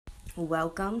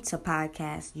Welcome to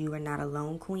podcast You Are Not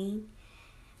Alone, Queen,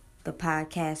 the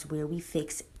podcast where we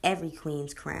fix every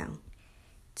queen's crown.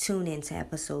 Tune in to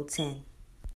episode 10.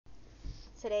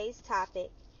 Today's topic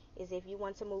is if you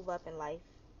want to move up in life,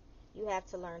 you have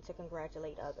to learn to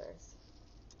congratulate others.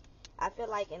 I feel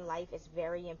like in life it's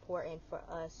very important for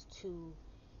us to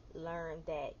learn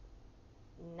that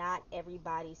not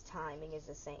everybody's timing is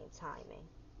the same timing.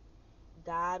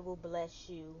 God will bless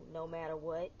you no matter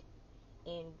what,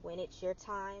 and when it's your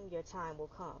time will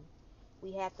come.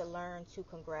 We have to learn to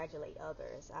congratulate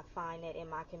others. I find that in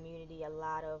my community, a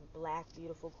lot of black,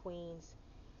 beautiful queens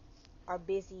are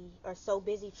so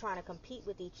busy trying to compete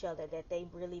with each other that they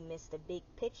really miss the big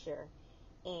picture,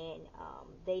 and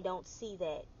they don't see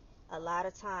that a lot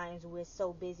of times we're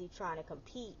so busy trying to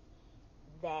compete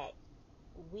that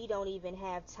we don't even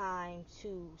have time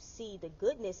to see the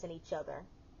goodness in each other.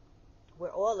 We're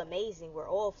all amazing, we're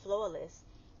all flawless,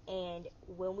 and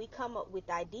when we come up with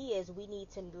ideas, we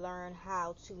need to learn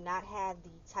how to not have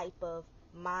the type of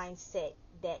mindset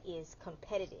that is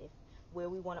competitive, where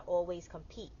we want to always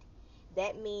compete.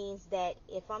 That means that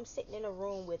if I'm sitting in a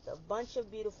room with a bunch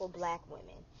of beautiful black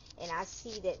women and I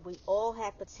see that we all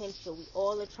have potential, we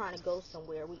all are trying to go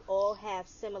somewhere, we all have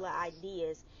similar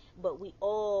ideas, but we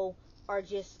all are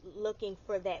just looking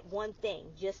for that one thing,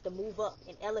 just to move up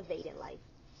and elevate in life.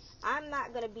 I'm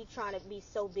not going to be trying to be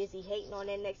so busy hating on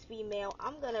that next female.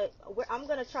 I'm going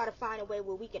to try to find a way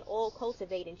where we can all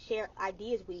cultivate and share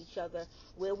ideas with each other,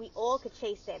 where we all can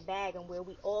chase that bag and where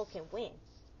we all can win.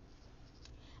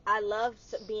 I love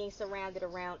being surrounded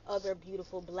around other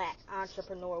beautiful black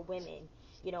entrepreneur women,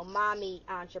 mommy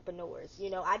entrepreneurs.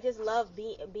 I just love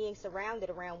being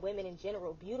surrounded around women in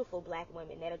general, beautiful black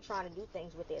women that are trying to do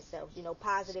things with themselves,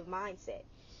 positive mindset.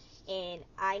 And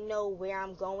I know where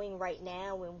I'm going right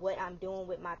now and what I'm doing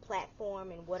with my platform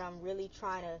and what I'm really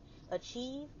trying to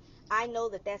achieve. I know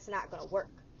that that's not going to work.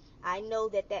 I know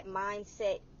that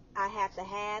mindset I have to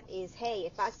have is, hey,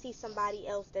 if I see somebody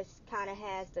else that kind of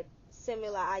has the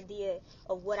similar idea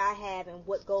of what I have and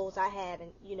what goals I have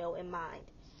in mind,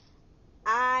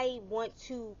 I want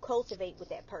to cultivate with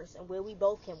that person where we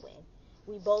both can win.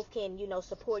 We both can,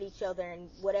 support each other in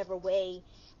whatever way,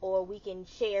 or we can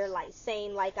share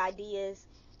same ideas.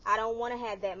 I don't want to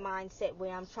have that mindset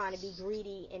where I'm trying to be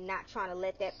greedy and not trying to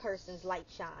let that person's light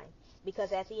shine,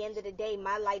 because at the end of the day,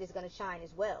 my light is going to shine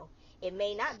as well. It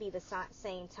may not be the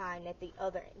same time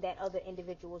that other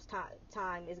individual's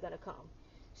time is going to come.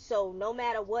 So no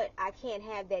matter what, I can't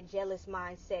have that jealous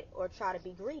mindset or try to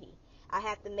be greedy. I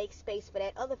have to make space for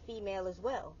that other female as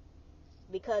well.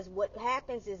 Because what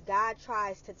happens is God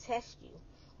tries to test you.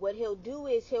 What he'll do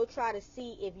is he'll try to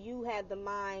see if you have the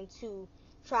mind to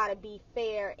try to be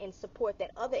fair and support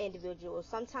that other individual.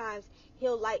 Sometimes he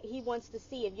wants to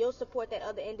see if you'll support that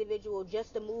other individual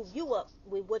just to move you up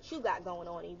with what you got going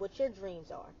on and what your dreams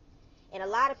are. And a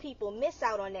lot of people miss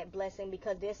out on that blessing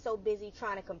because they're so busy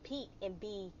trying to compete and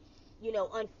be,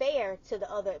 unfair to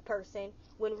the other person,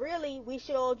 when really we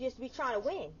should all just be trying to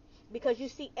win. Because you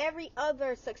see every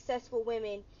other successful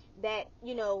women that,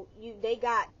 they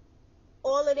got,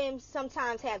 all of them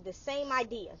sometimes have the same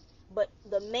idea. But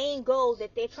the main goal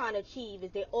that they're trying to achieve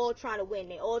is they're all trying to win.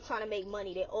 They're all trying to make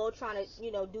money. They're all trying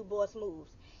to, do boss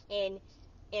moves. And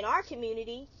in our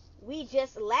community, we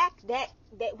just lack that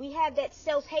we have that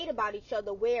self-hate about each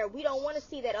other where we don't want to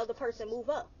see that other person move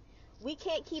up. We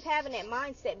can't keep having that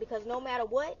mindset, because no matter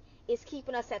what, it's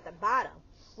keeping us at the bottom.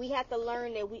 We have to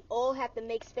learn that we all have to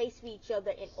make space for each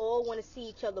other and all want to see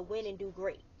each other win and do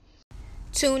great.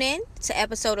 Tune in to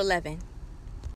episode 11.